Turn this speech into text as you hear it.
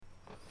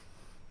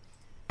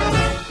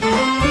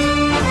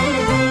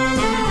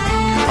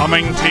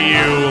Coming to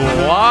you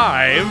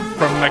live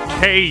from the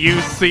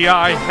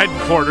KUCI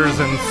headquarters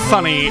in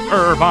sunny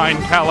Irvine,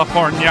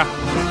 California.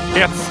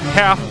 It's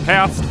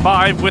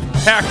 5:30 with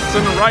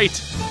Paxton Wright.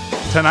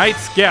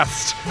 Tonight's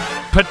guest,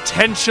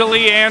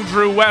 potentially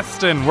Andrew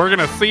Weston. We're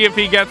going to see if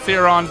he gets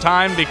here on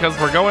time because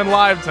we're going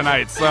live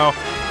tonight. So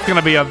it's going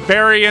to be a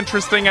very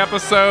interesting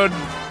episode.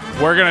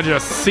 We're going to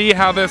just see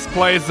how this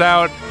plays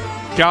out.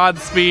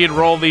 Godspeed,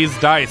 roll these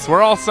dice.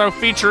 We're also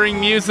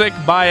featuring music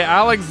by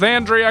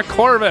Alexandria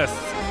Corvus.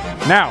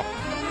 Now,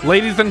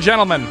 ladies and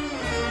gentlemen,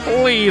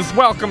 please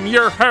welcome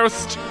your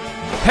host,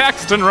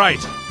 Paxton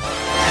Wright.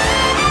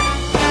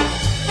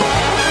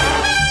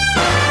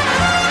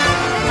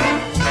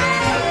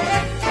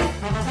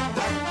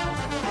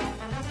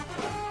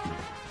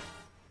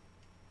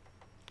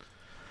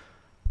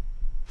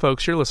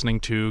 Folks, you're listening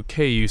to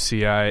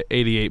KUCI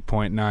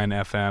 88.9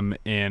 FM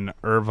in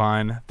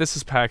Irvine. This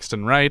is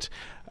Paxton Wright.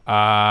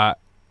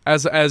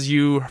 As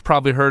you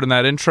probably heard in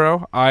that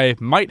intro, I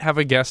might have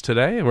a guest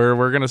today.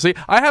 We're going to see.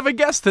 I have a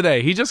guest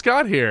today. He just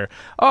got here.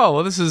 Oh,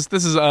 well, this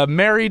is a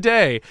merry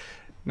day.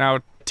 Now,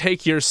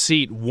 take your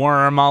seat,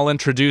 worm. I'll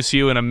introduce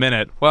you in a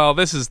minute. Well,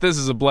 this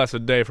is a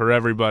blessed day for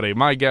everybody.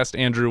 My guest,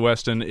 Andrew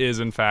Weston,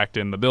 is in fact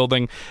in the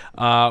building.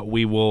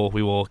 We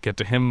will get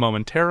to him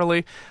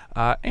momentarily.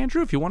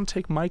 Andrew, if you want to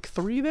take mic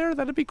 3 there,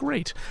 that'd be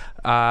great.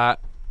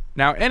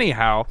 Now,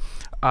 anyhow,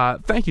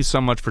 thank you so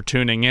much for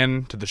tuning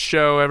in to the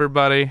show,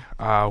 everybody.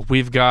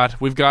 We've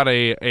got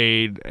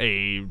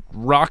a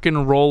rock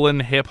and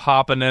rollin', hip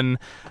hoppin',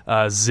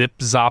 zip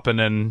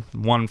zoppin'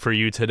 one for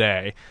you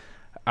today.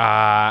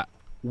 If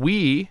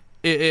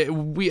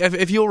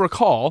you'll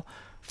recall,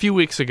 a few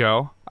weeks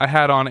ago, I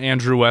had on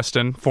Andrew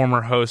Weston,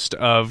 former host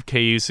of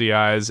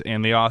KUCI's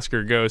And the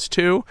Oscar Goes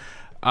To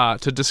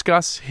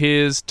discuss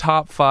his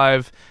top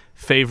 5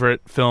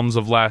 favorite films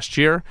of last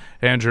year.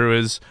 Andrew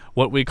is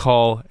what we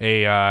call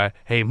a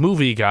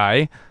movie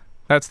guy.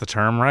 That's the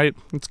term, right?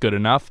 It's good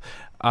enough.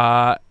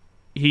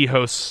 He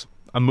hosted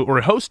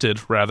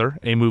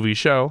a movie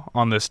show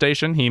on this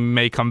station. He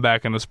may come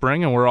back in the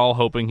spring, and we're all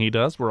hoping he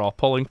does. We're all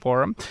pulling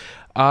for him.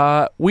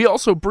 We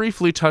also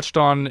briefly touched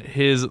on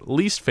his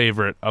least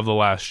favorite of the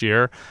last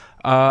year,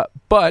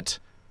 but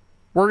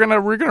we're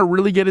gonna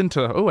really get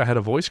into. Oh, I had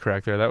a voice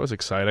crack there. That was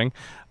exciting.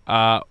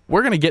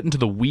 We're gonna get into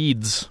the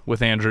weeds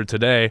with Andrew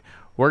today.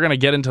 We're gonna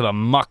get into the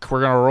muck.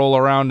 We're gonna roll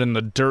around in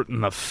the dirt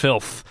and the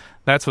filth.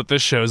 That's what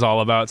this show's all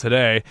about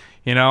today.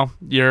 You know,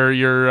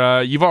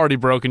 you've already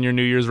broken your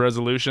New Year's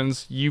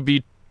resolutions. You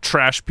be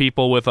trash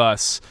people with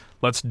us.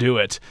 Let's do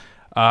it.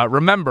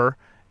 Remember,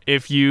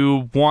 if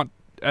you want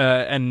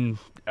a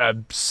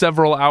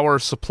several hour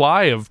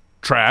supply of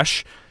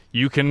trash,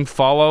 you can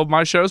follow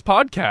my show's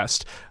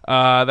podcast.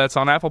 That's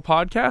on Apple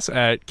Podcasts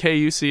at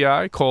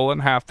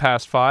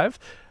KUCI:5:5.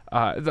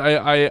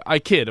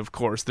 I kid, of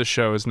course. This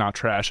show is not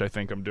trash. I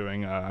think I'm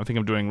doing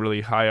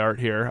really high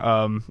art here,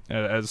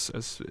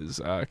 as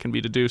can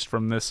be deduced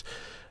from this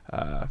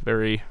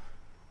very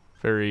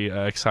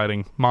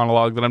exciting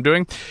monologue that I'm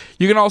doing.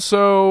 You can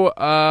also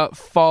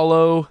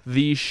follow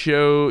the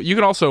show. You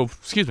can also,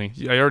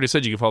 I already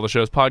said you can follow the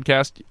show's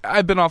podcast.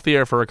 I've been off the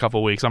air for a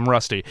couple weeks. I'm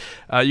rusty.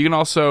 You can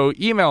also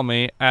email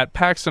me at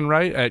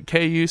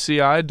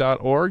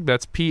paxtonwright@kuci.org.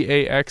 That's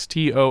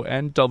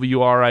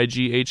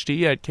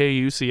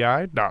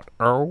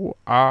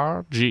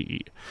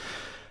PAXTONWRIGHT@kuci.org.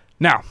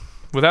 Now,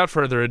 without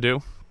further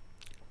ado,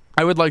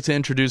 I would like to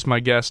introduce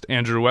my guest,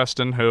 Andrew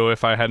Weston, who,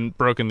 if I hadn't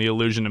broken the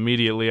illusion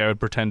immediately, I would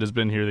pretend has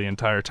been here the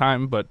entire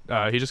time, but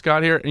he just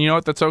got here, and you know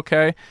what? That's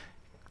okay.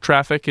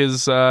 Traffic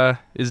is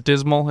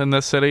dismal in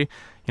this city.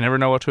 You never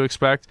know what to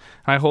expect.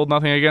 I hold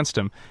nothing against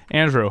him.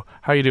 Andrew,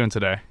 how are you doing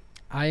today?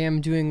 I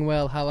am doing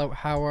well. How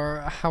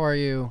are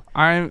you?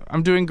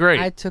 I'm doing great.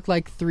 I took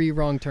like 3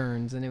 wrong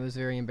turns, and it was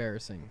very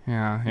embarrassing.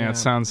 Yeah. It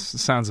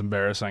sounds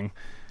embarrassing.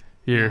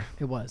 It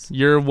was.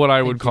 You're what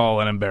I would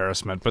call an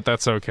embarrassment, but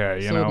that's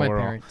okay. So my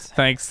parents.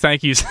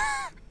 Thank you,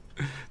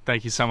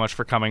 thank you so much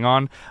for coming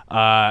on.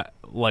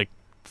 Like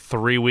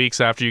 3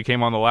 weeks after you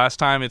came on the last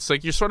time, it's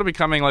like you're sort of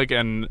becoming like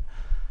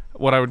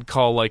what I would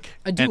call like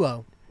a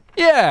duo.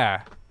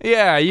 Yeah.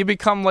 You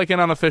become like an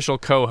unofficial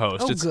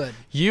co-host. Oh, good.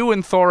 You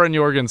and Thorin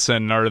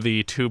Jorgensen are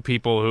the 2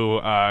 people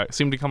who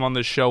seem to come on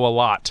this show a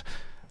lot,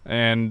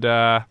 and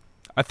I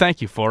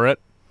thank you for it.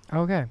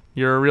 Okay.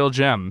 You're a real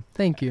gem.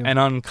 Thank you. An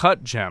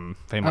uncut gem,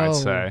 they might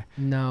say.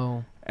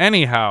 No.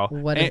 Anyhow.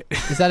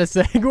 Is that a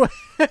segue?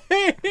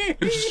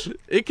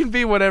 It can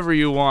be whatever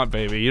you want,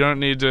 baby. You don't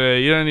need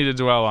to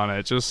dwell on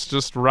it.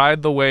 Just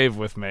ride the wave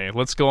with me.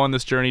 Let's go on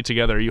this journey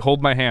together. You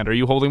hold my hand. Are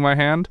you holding my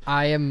hand?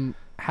 I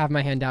have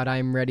my hand out. I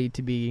am ready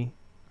to be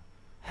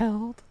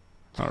held.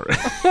 All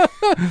right.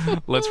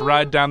 Let's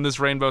ride down this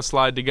rainbow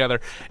slide together.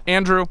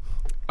 Andrew,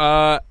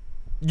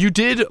 you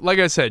did, like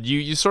I said,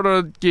 you sort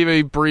of gave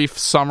a brief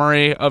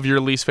summary of your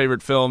least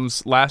favorite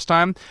films last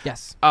time.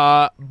 Yes.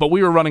 But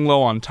we were running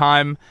low on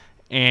time,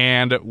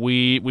 and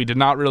we're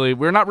not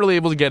really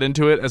able to get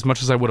into it as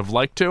much as I would have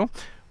liked to.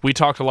 We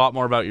talked a lot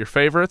more about your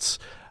favorites.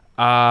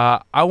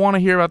 I want to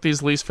hear about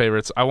these least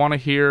favorites. I want to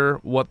hear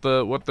what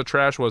the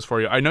trash was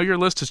for you. I know your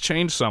list has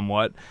changed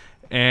somewhat,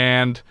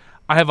 and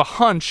I have a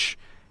hunch,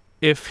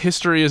 if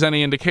history is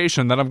any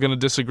indication, that I'm going to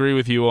disagree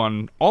with you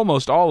on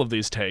almost all of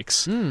these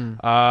takes.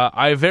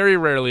 I very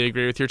rarely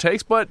agree with your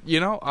takes, but I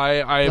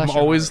am Bless your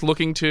always heart.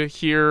 looking to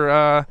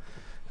hear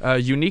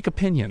unique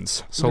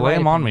opinions. So The lay right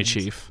them on me,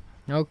 opinions. Chief.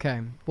 Okay.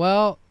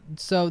 Well,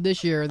 so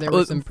this year there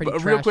were some pretty Real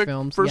trash quick,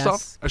 films. first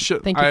Yes. off,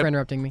 Thank you for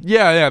interrupting me.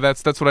 Yeah,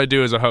 that's what I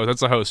do as a host.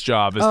 That's a host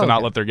job, is Oh, to not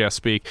okay. let their guests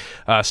speak,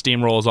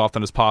 steamroll as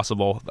often as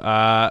possible.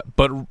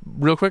 But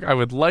real quick, I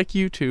would like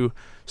you to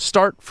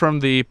start from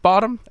the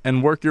bottom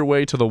and work your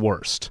way to the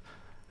worst,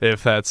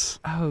 if that's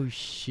Oh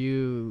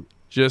shoot.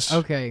 just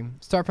Okay.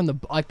 Start from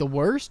the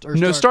worst, or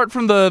no. Start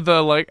from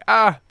the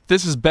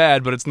this is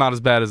bad, but it's not as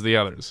bad as the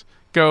others.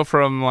 Go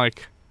from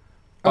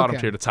bottom Okay.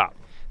 tier to top.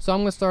 So I'm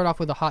gonna start off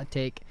with a hot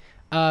take.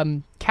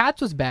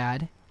 Cats was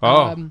bad.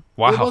 Oh,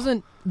 wow. It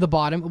wasn't the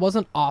bottom. It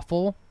wasn't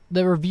awful.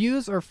 The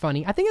reviews are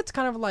funny. I think it's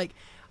kind of like,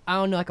 I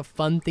don't know, like a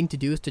fun thing to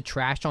do is to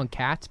trash on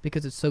Cats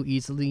because it's so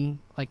easily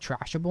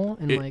trashable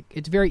and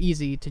it's very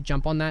easy to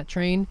jump on that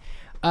train.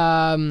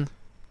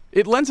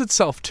 It lends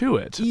itself to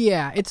it.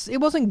 Yeah, it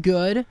wasn't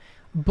good,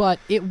 but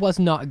it was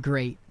not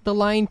great. The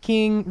Lion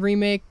King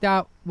remake,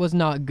 that was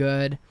not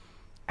good.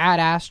 Ad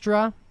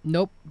Astra,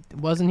 nope,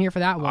 wasn't here for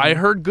that one. I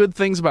heard good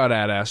things about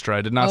Ad Astra.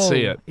 I did not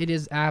see it. It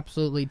is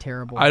absolutely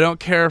terrible. I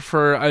don't care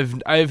for.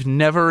 I've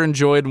never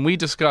enjoyed, and we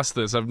discussed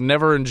this. I've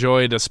never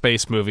enjoyed a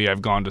space movie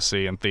I've gone to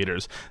see in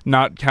theaters,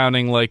 not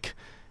counting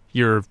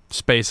your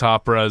space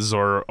operas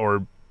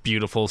or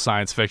beautiful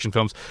science fiction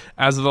films.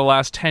 As of the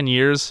last 10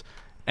 years,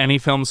 any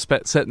film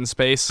set in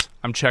space,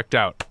 I'm checked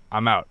out.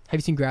 I'm out. Have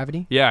you seen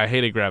Gravity? Yeah, I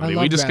hated Gravity.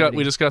 I love Gravity.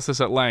 We discussed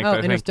this at length. Oh, I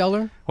think.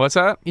 Interstellar? What's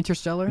that?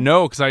 Interstellar?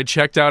 No, because I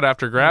checked out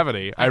after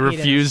Gravity. I hate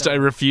refused. I Interstellar.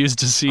 refused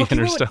to see Okay, what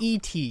Interstellar. about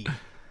E.T.?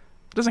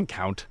 Doesn't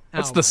count.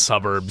 That's Oh the my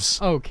suburbs.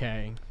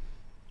 Okay.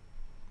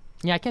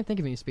 Yeah, I can't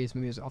think of any space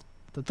movies off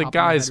the top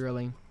guys- of my head,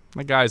 really.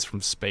 The guy's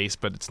from space,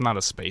 but it's not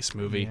a space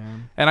movie. Yeah.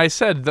 And I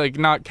said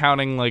not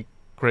counting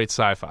great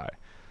sci-fi.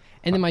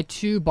 And then my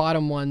two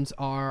bottom ones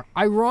are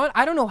I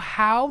don't know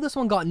how this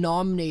one got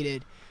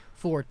nominated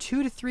for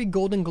 2 to 3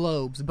 Golden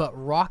Globes, but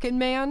Rocket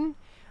Man,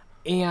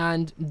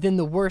 and then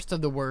the worst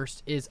of the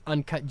worst is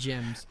Uncut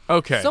Gems.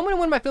 Okay. Someone in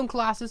one of my film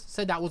classes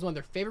said that was one of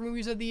their favorite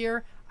movies of the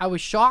year. I was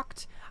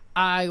shocked.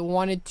 I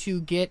wanted to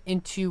get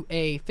into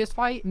a fist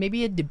fight,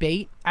 maybe a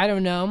debate. I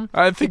don't know.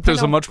 I think there's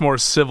a Depend on- much more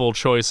civil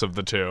choice of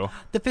the two.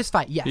 The fist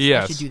fight, yes, I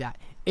Yes. should do that.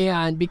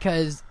 And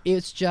because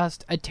it's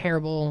just a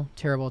terrible,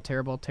 terrible,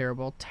 terrible,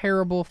 terrible,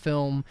 terrible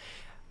film.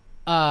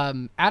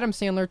 Adam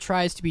Sandler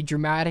tries to be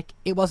dramatic.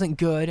 It wasn't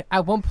good.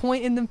 At one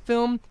point in the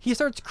film, he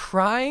starts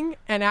crying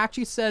and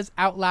actually says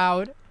out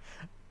loud,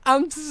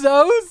 "I'm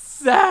so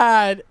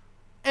sad."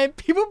 And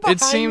people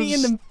behind me in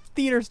seems- the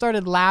theater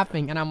started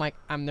laughing, and I'm like,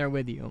 I'm there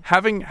with you.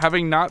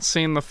 Having not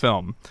seen the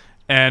film,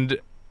 and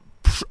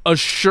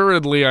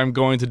assuredly I'm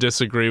going to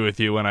disagree with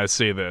you when I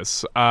see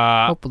this.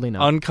 Hopefully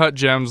not. Uncut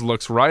Gems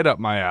looks right up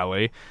my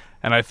alley.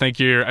 And I think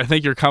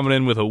you're coming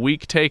in with a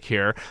weak take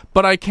here,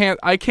 but I can't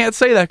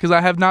say that because I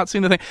have not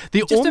seen the thing. The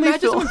Just only imagine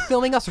film someone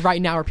filming us right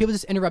now, where people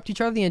just interrupt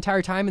each other the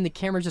entire time, and the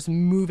camera's just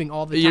moving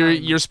all the time.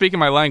 you're speaking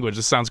my language.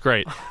 This sounds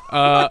great.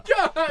 Well,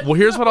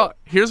 here's what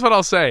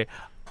I'll say,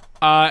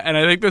 and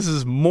I think this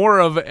is more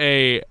of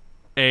a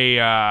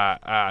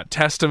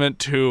testament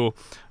to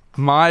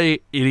my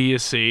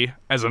idiocy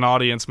as an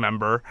audience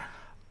member.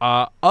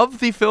 Of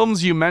the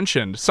films you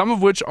mentioned, some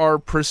of which are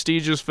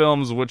prestigious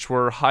films which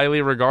were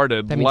highly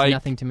regarded, That means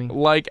nothing to me.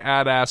 like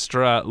Ad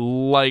Astra,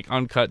 like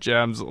Uncut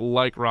Gems,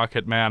 like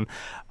Rocket Man,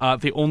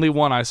 the only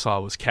one I saw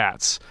was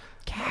Cats.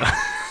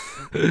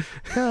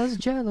 Cause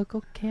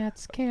jellicle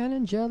cats can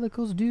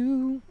angelicals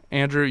do.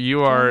 Andrew,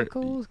 you are...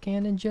 Jellicles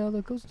can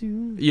angelicals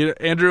do.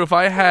 Andrew, if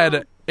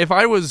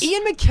I was...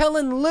 Ian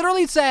McKellen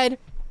literally said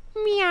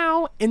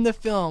meow in the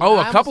film. Oh,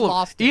 I a couple almost of...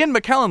 lost it. Ian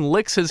McKellen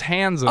licks his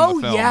hands in Oh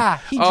the film. yeah,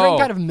 he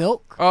drank out of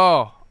milk.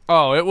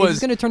 Oh, it Is was... this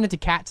gonna turn into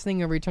Cats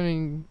thing? Are we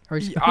turning? Or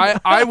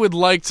I would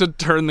like to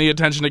turn the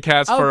attention to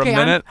Cats for a Okay,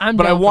 minute, I'm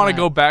but I down for want to that.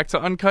 go back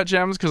to Uncut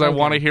Gems because I Okay.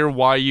 want to hear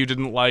why you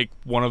didn't like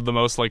one of the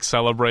most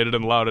celebrated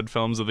and lauded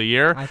films of the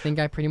year. I think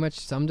I pretty much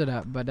summed it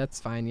up, but that's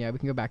fine. Yeah, we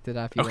can go back to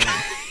that if you want.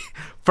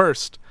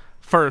 First,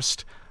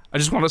 I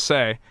just want to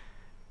say,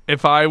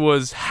 if I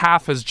was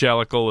half as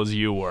jellicle as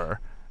you were,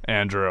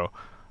 Andrew,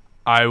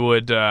 I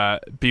would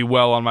be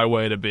well on my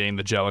way to being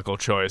the jellicle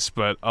choice.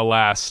 But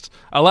alas,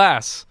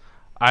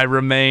 I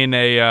remain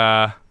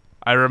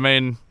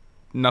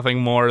nothing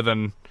more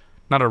than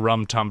not a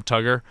rum-tum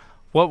tugger.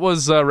 What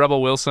was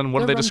Rebel Wilson?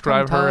 What The did they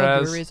describe her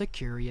Rum-Tum as? Tugger is a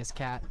curious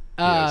cat.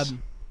 Yes.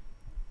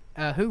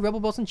 Who? Rebel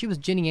Wilson? She was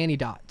Jenny Annie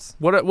Dots.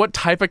 What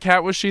type of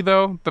cat was she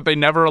though? That they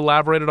never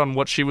elaborated on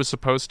what she was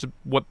supposed to,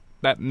 what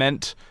that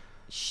meant.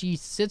 She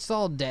sits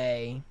all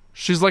day.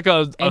 She's like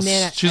And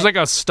then she's like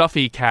a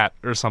stuffy cat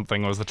or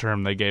something was the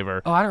term they gave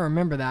her. Oh, I don't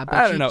remember that. But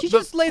I don't know. She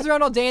just lays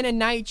around all day and at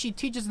night. She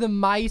teaches the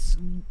mice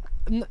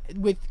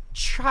with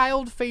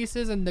child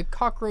faces and the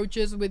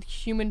cockroaches with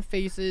human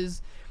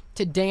faces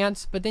to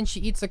dance, but then she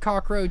eats the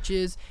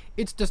cockroaches.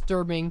 It's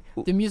disturbing.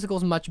 The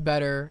musical's much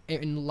better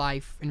in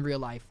real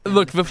life.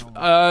 Look,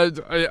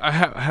 I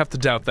have to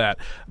doubt that,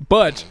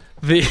 but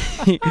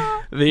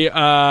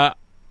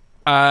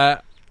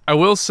I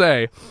will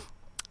say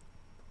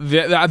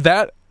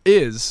that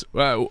is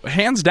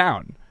hands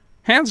down,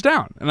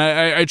 and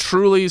I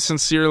truly,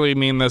 sincerely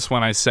mean this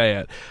when I say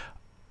it.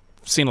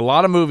 I've seen a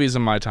lot of movies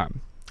in my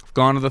time. I've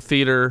gone to the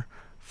theater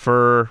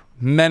for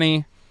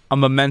many a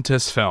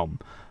momentous film.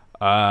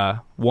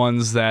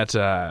 Ones that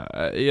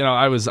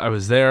I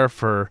was there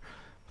for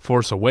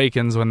Force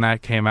Awakens when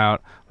that came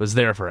out. Was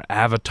there for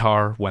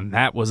Avatar when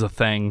that was a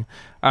thing.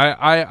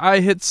 I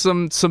hit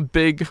some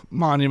big,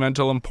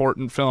 monumental,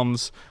 important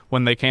films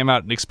when they came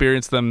out and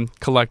experienced them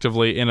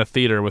collectively in a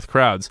theater with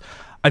crowds.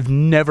 I've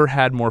never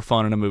had more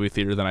fun in a movie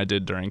theater than I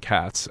did during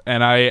Cats,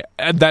 and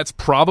that's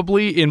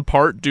probably in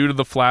part due to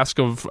the flask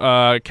of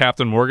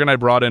Captain Morgan I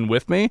brought in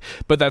with me,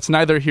 but that's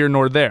neither here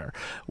nor there.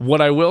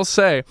 What I will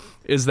say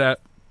is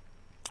that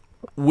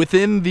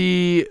within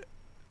the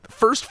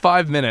first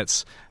 5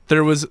 minutes,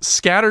 there was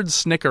scattered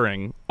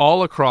snickering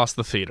all across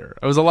the theater.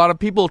 There was a lot of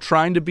people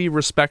trying to be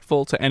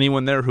respectful to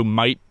anyone there who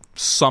might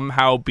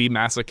somehow be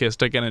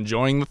masochistic and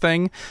enjoying the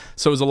thing.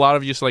 So it was a lot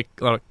of just like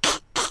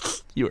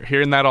you were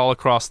hearing that all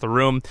across the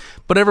room,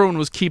 but everyone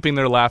was keeping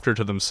their laughter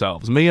to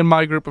themselves. Me and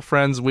my group of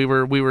friends, we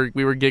were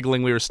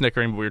giggling, we were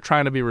snickering, but we were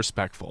trying to be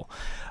respectful.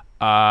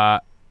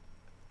 That's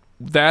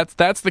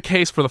the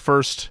case for the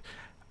first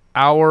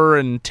hour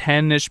and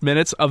 10-ish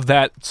minutes of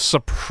that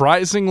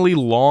surprisingly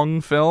long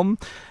film.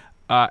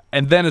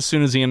 And then as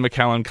soon as Ian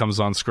McKellen comes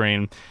on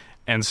screen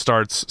and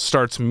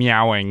starts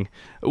meowing,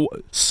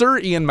 Sir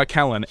Ian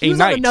McKellen, He's a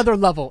knight. on another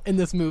level in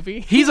this movie.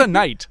 He's a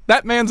knight.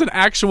 That man's an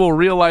actual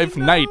real life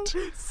knight.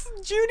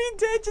 Judi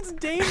Dench, it's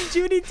Dame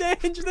Judi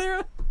Dench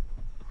there.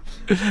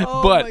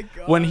 Oh but my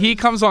God. when he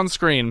comes on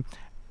screen,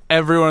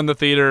 everyone in the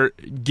theater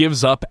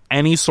gives up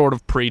any sort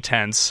of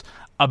pretense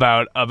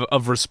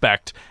of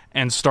respect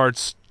and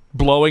starts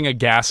blowing a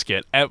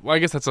gasket. I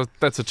guess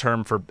that's a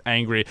term for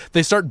angry.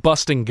 They start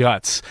busting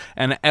guts,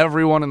 and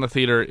everyone in the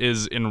theater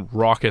is in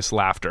raucous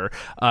laughter.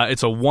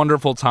 It's a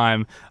wonderful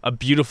time. A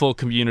beautiful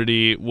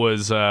community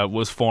was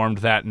formed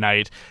that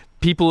night.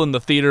 People in the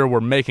theater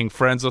were making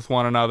friends with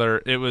one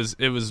another. It was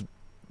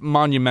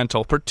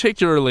monumental,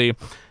 particularly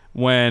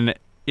when,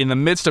 in the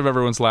midst of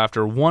everyone's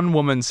laughter, one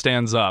woman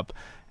stands up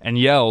and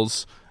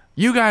yells,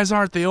 "You guys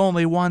aren't the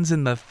only ones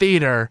in the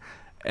theater."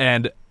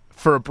 And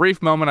for a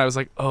brief moment, I was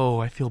like, oh,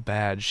 I feel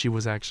bad. She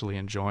was actually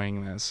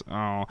enjoying this.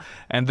 Oh.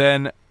 And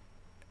then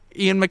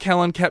Ian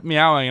McKellen kept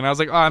meowing, and I was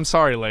like, oh, I'm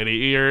sorry, lady.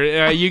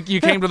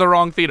 You came to the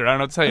wrong theater. I don't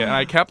know what to tell you. And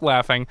I kept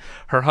laughing.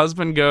 Her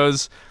husband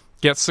goes,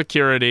 gets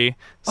security.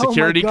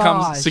 Security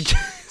comes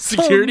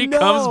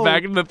comes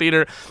back into the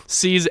theater,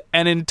 sees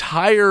an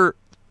entire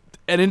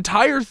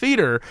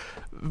theater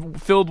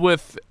filled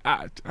with,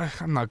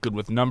 I'm not good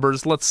with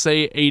numbers, let's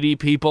say 80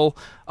 people.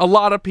 A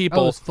lot of people.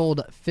 Oh, it was filled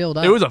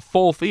up. It was a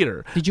full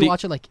theater. Did you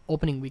watch it like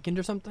opening weekend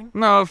or something?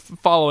 No,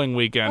 following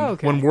weekend,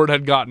 okay. When word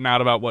had gotten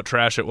out about what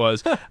trash it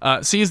was.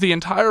 Sees the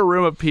entire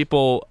room of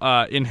people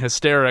in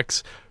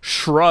hysterics,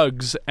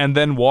 shrugs, and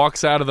then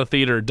walks out of the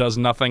theater, does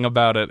nothing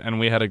about it,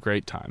 and we had a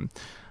great time.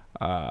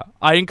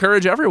 I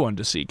encourage everyone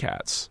to see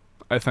Cats.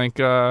 I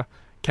think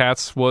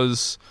Cats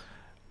was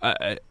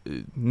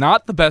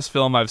not the best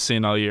film I've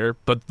seen all year,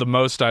 but the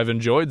most I've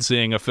enjoyed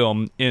seeing a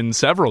film in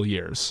several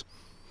years.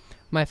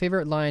 My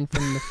favorite line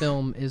from the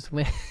film is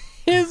when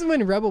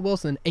Rebel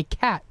Wilson, a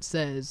cat,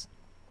 says,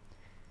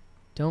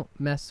 "Don't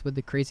mess with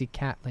the crazy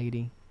cat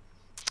lady."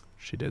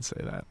 She did say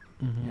that.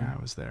 Mm-hmm. Yeah,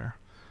 I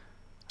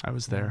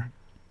was there.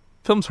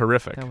 Film's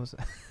horrific.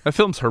 That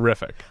film's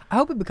horrific. I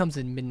hope it becomes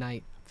a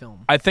midnight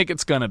film. I think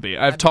it's gonna be.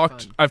 I've fun.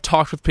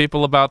 talked with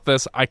people about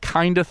this. I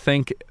kind of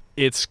think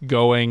it's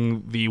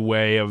going the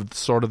way of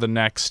sort of the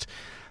next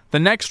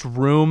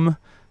Room,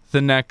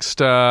 the next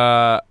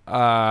Horror.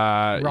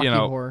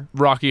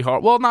 Rocky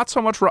Horror. Well, not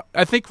so much.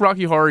 I think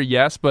Rocky Horror,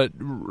 yes, but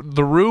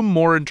The Room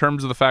more in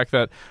terms of the fact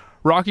that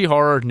Rocky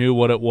Horror knew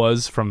what it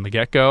was from the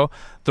get-go.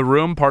 The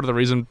Room, part of the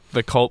reason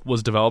the cult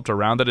was developed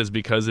around it is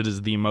because it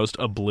is the most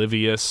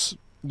oblivious,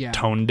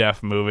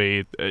 tone-deaf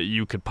movie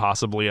you could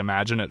possibly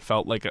imagine. It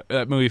felt like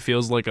that movie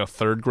feels like a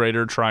third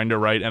grader trying to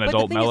write an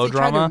adult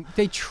melodrama.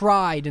 They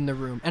tried in The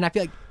Room, and I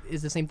feel like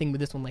it's the same thing with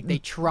this one. Like they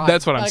tried.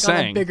 That's what I'm like,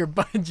 saying. On a bigger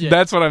budget.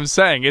 That's what I'm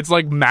saying. It's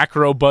like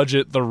macro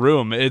budget The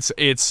Room.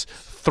 It's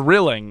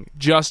thrilling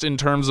just in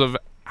terms of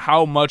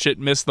how much it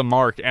missed the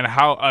mark and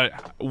how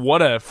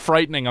what a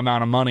frightening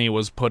amount of money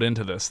was put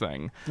into this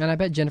thing. And I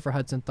bet Jennifer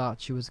Hudson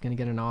thought she was going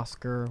to get an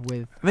Oscar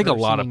with. I think a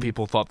lot of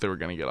people thought they were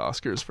going to get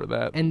Oscars for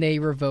that, and they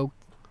revoked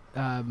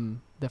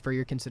the For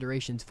Your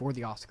Considerations for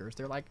the Oscars.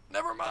 They're like,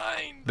 never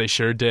mind. They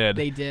sure did.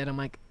 They did. I'm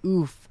like,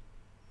 oof.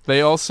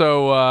 They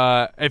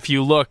also, if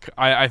you look,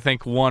 I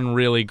think one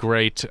really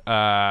great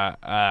way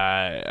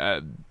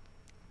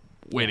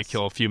to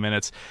kill a few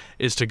minutes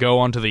is to go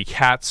onto the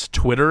Cats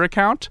Twitter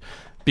account,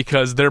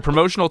 because their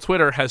promotional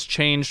Twitter has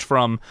changed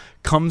from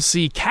 "Come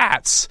see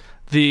Cats,"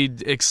 the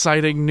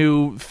exciting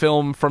new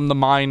film from the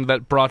mind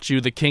that brought you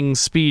The King's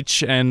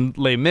Speech and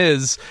Les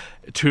Mis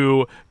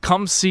to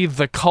come see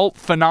the cult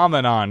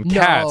phenomenon,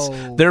 Cats.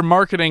 No. Their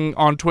marketing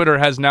on Twitter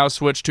has now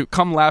switched to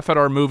come laugh at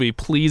our movie.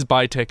 Please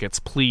buy tickets.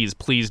 Please,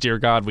 please, dear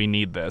God, we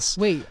need this.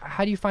 Wait,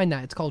 how do you find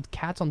that? It's called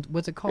Cats on.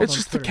 What's it called? It's on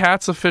just Twitter? the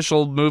Cats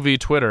official movie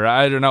Twitter.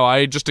 I don't know.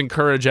 I just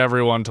encourage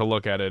everyone to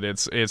look at it.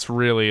 It's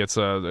really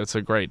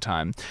a great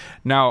time.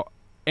 Now,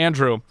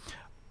 Andrew,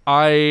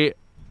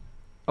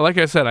 like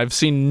I said, I've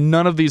seen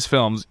none of these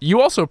films.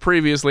 You also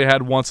previously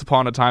had Once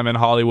Upon a Time in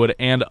Hollywood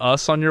and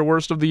Us on your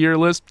worst of the year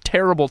list.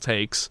 Terrible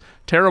takes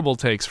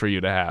for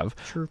you to have.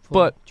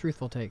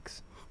 Truthful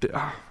takes.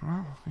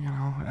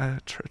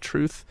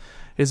 Truth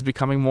is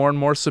becoming more and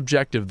more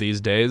subjective these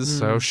days.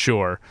 So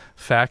sure,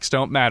 facts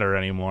don't matter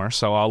anymore.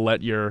 So I'll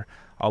let your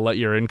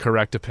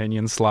incorrect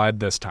opinion slide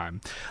this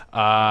time.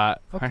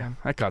 Okay.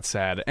 That got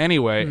sad.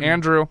 Anyway,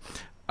 Andrew,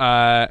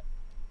 I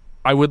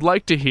would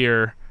like to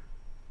hear.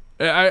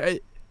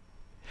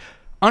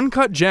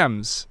 Uncut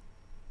Gems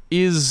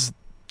is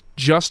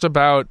just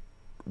about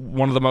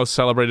one of the most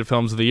celebrated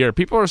films of the year.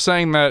 People are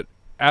saying that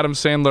Adam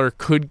Sandler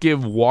could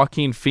give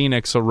Joaquin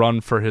Phoenix a run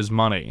for his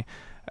money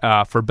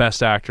for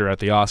Best Actor at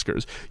the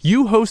Oscars.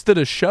 You hosted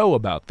a show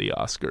about the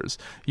Oscars.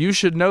 You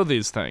should know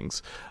these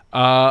things.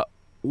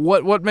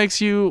 What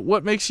makes you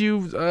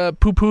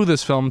poo-poo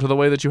this film to the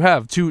way that you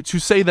have? To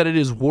say that it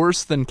is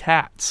worse than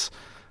Cats?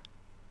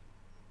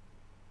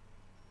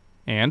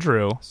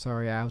 Andrew.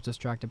 Sorry, I was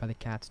distracted by the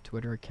Cats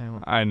Twitter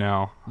account. I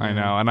know, and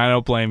I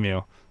don't blame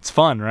you. It's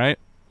fun, right?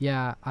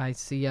 Yeah, I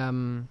see.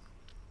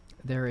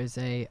 There is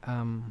a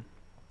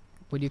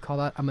what do you call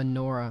that? A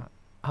menorah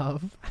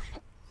of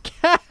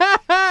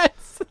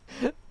cats.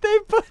 They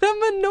put a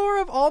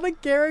menorah of all the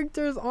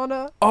characters on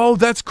a. Oh,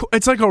 that's cool.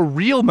 It's like a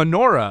real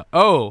menorah.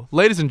 Oh,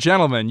 ladies and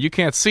gentlemen, you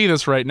can't see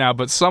this right now,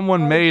 but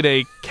someone made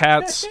a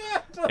cat's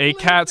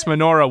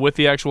menorah with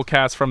the actual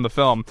cats from the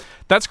film.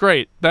 That's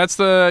great. That's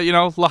the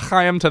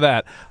l'chaim to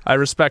that. I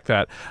respect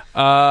that.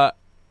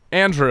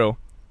 Andrew.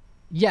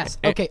 Yes.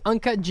 Okay.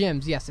 Uncut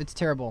Gems. Yes, it's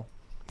terrible.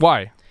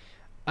 Why?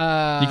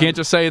 You can't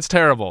just say it's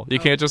terrible. You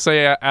can't just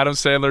say Adam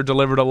Sandler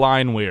delivered a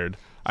line weird.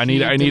 I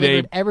need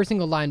every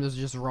single line was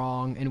just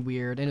wrong and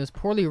weird, and it was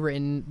poorly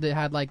written. They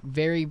had like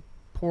very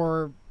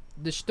poor.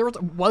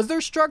 Was there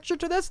structure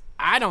to this?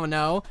 I don't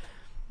know,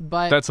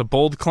 but that's a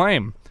bold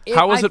claim.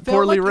 How was it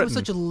poorly written? It was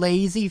such a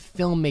lazy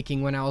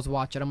filmmaking when I was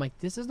watching. I'm like,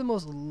 this is the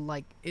most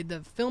the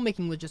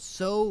filmmaking was just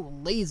so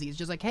lazy. It's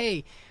just like,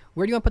 hey,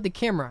 where do you want to put the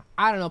camera?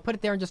 I don't know. Put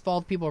it there and just follow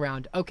the people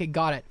around. Okay,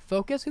 got it.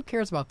 Focus? Who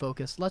cares about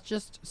focus? Let's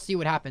just see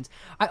what happens.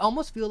 I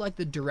almost feel like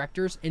the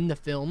directors in the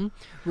film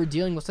were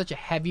dealing with such a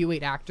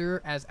heavyweight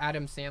actor as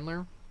Adam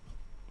Sandler.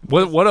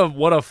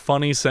 What a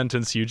funny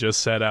sentence you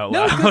just said out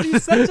loud. No,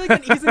 because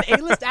he's an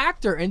A-list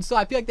actor, and so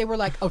I feel like they were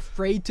like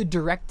afraid to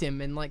direct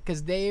him, and like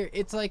because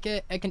it's like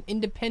an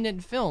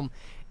independent film.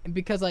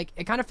 Because like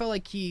it kind of felt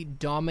like he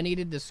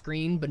dominated the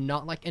screen, but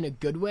not like in a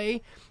good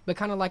way, but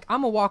kind of like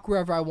I'm gonna walk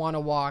wherever I want to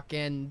walk,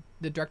 and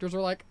the directors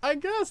were like, I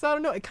guess, I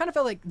don't know. It kind of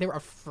felt like they were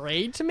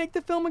afraid to make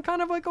the film in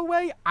kind of like a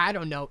way. I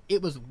don't know.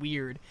 It was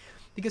weird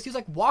because he was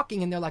like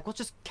walking, and they're like, well,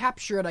 just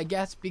capture it, I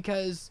guess,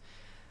 because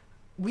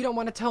we don't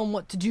want to tell him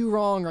what to do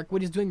wrong or like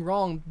what he's doing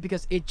wrong,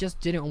 because it just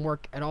didn't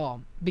work at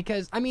all.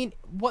 Because I mean,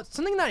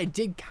 something that I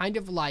did kind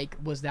of like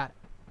was that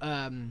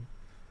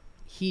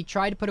he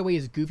tried to put away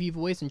his goofy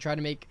voice and try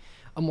to make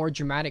a more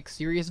dramatic,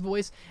 serious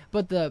voice,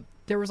 but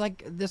there was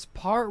like this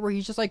part where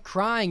he's just like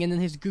crying, and then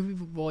his goofy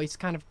voice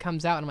kind of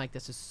comes out, and I'm like,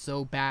 this is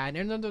so bad.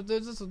 And then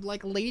there's this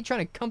like lady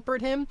trying to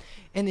comfort him,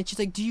 and then she's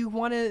like, do you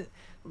want to?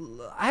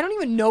 I don't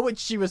even know what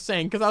she was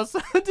saying because I was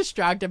so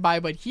distracted by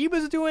what he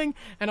was doing,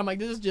 and I'm like,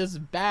 this is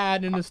just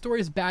bad, and the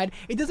story is bad.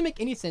 It doesn't make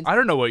any sense. I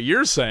don't know what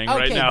you're saying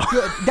right now.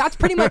 Good. That's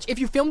pretty much, if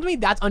you filmed me,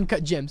 that's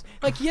Uncut Gems.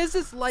 Like, he has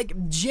this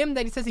like gym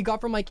that he says he got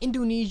from like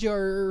Indonesia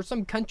or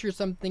some country or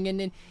something,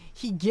 and then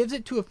he gives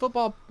it to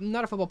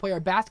a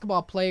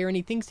basketball player, and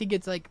he thinks he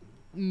gets like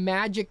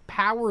magic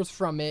powers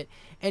from it,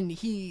 and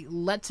he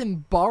lets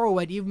him borrow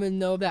it, even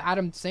though that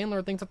Adam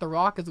Sandler thinks that the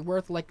rock is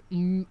worth like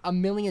 $1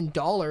 million.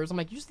 I'm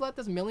like, you just let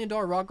this $1 million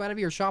rock go out of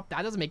your shop?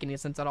 That doesn't make any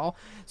sense at all.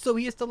 So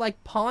he has to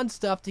like pawn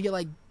stuff to get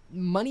like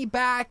money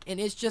back, and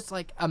it's just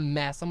like a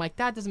mess. I'm like,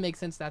 that doesn't make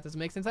sense. That doesn't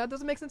make sense. That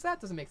doesn't make sense. That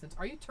doesn't make sense.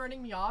 Are you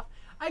turning me off?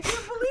 I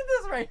can't believe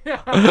this right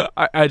now.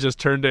 I just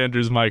turned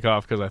Andrew's mic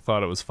off because I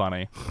thought it was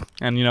funny.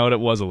 And you know what? It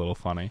was a little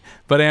funny.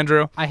 But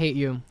Andrew. I hate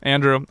you.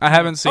 Andrew, I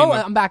haven't seen...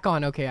 I'm back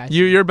on. Okay. I see.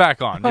 You're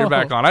back on. You're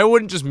back on. I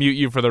wouldn't just mute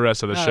you for the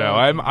rest of the show.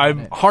 Okay,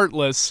 I'm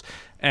heartless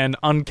and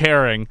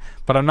uncaring,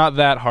 but I'm not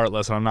that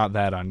heartless and I'm not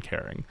that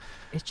uncaring.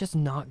 It's just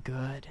not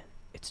good.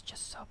 It's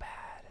just so bad.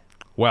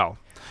 Well.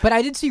 But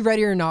I did see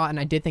Ready or Not, and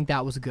I did think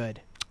that was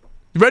good.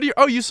 Ready?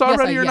 Oh, you saw yes,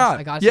 Ready or Not?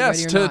 I got to see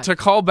Ready or Not. To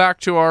call back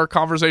to our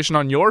conversation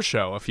on your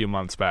show a few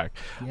months back.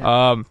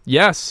 Yeah.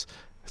 Yes,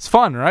 it's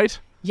fun, right?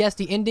 Yes,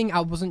 the ending, I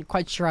wasn't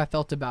quite sure I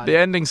felt about The it.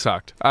 ending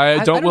sucked.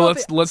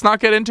 Let's not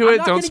get into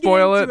it. Don't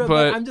spoil it.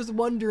 But I'm just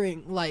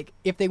wondering, like,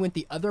 if they went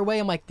the other way,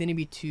 I'm like, then it'd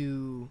be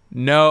too.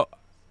 No.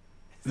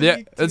 Yeah,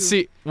 let's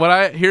see.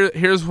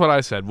 Here's what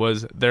I said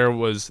was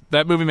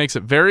that movie makes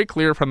it very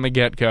clear from the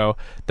get-go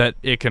that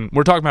it can.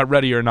 We're talking about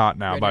Ready or Not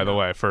now, by the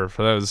way, for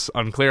those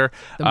unclear.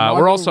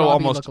 We're also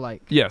almost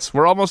yes,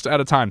 we're almost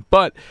out of time,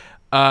 but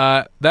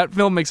that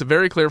film makes it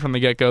very clear from the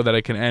get-go that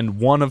it can end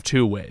one of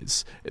two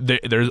ways.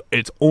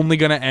 It's only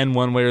going to end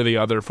one way or the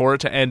other. For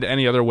it to end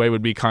any other way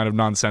would be kind of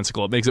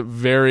nonsensical. It makes it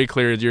very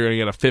clear that you're going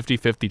to get a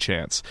 50-50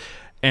 chance,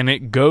 and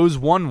it goes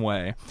one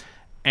way,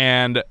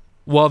 and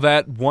while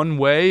that one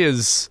way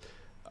is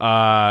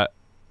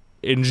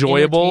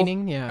enjoyable,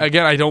 yeah.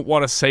 Again, I don't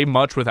want to say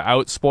much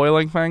without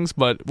spoiling things,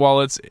 but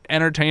while it's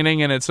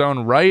entertaining in its own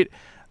right,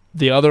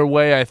 the other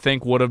way I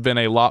think would have been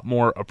a lot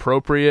more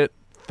appropriate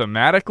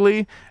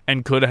thematically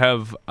and could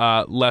have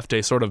left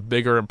a sort of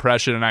bigger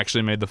impression and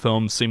actually made the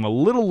film seem a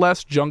little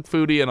less junk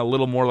foody and a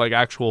little more like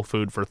actual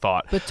food for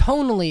thought. But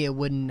tonally, it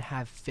wouldn't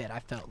have fit. I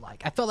felt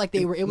like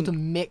they were able to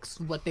mix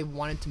what they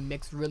wanted to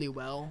mix really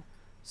well.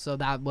 So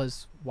that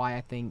was why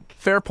I think.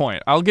 Fair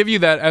point. I'll give you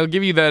that.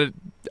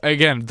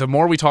 Again, the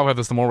more we talk about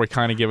this, the more we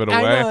kind of give it away.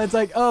 I know. It's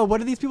like, oh, what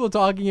are these people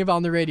talking about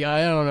on the radio?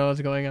 I don't know what's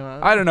going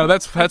on. I don't know.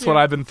 That's what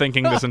I've been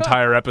thinking this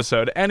entire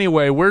episode.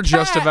 Anyway, we're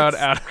just about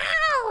out.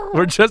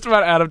 We're just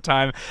about out of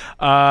time.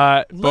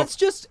 Let's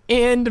just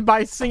end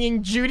by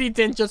singing Judi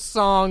Dench's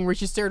song where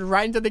she stared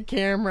right into the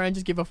camera and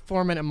just give a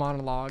 4-minute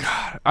monologue.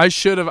 God, I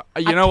should have.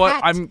 You know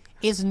what?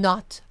 Is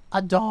not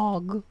a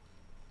dog.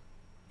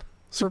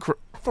 So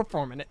For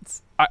 4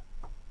 minutes.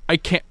 I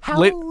can't.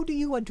 How do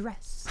you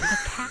address a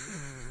cat?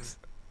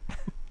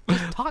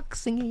 Talk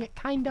singing it,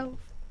 kind of.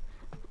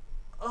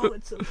 Oh,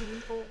 it's so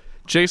beautiful.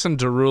 Jason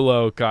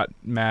Derulo got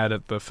mad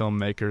at the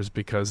filmmakers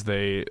because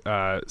they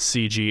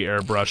CG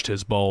airbrushed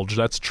his bulge.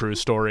 That's a true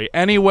story.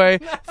 Anyway,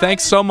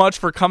 thanks so much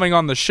for coming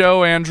on the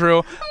show,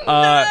 Andrew.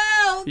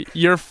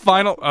 Your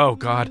final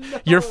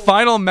your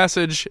final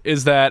message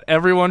is that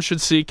everyone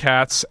should see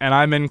Cats, and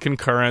I'm in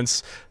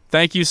concurrence.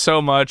 Thank you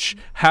so much.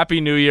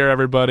 Happy New Year,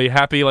 everybody.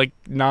 Happy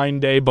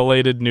 9-day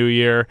belated New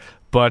Year.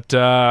 But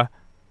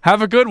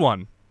have a good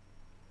one.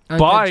 Uncut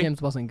Bye.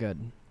 Gems wasn't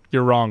good.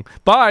 You're wrong.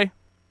 Bye.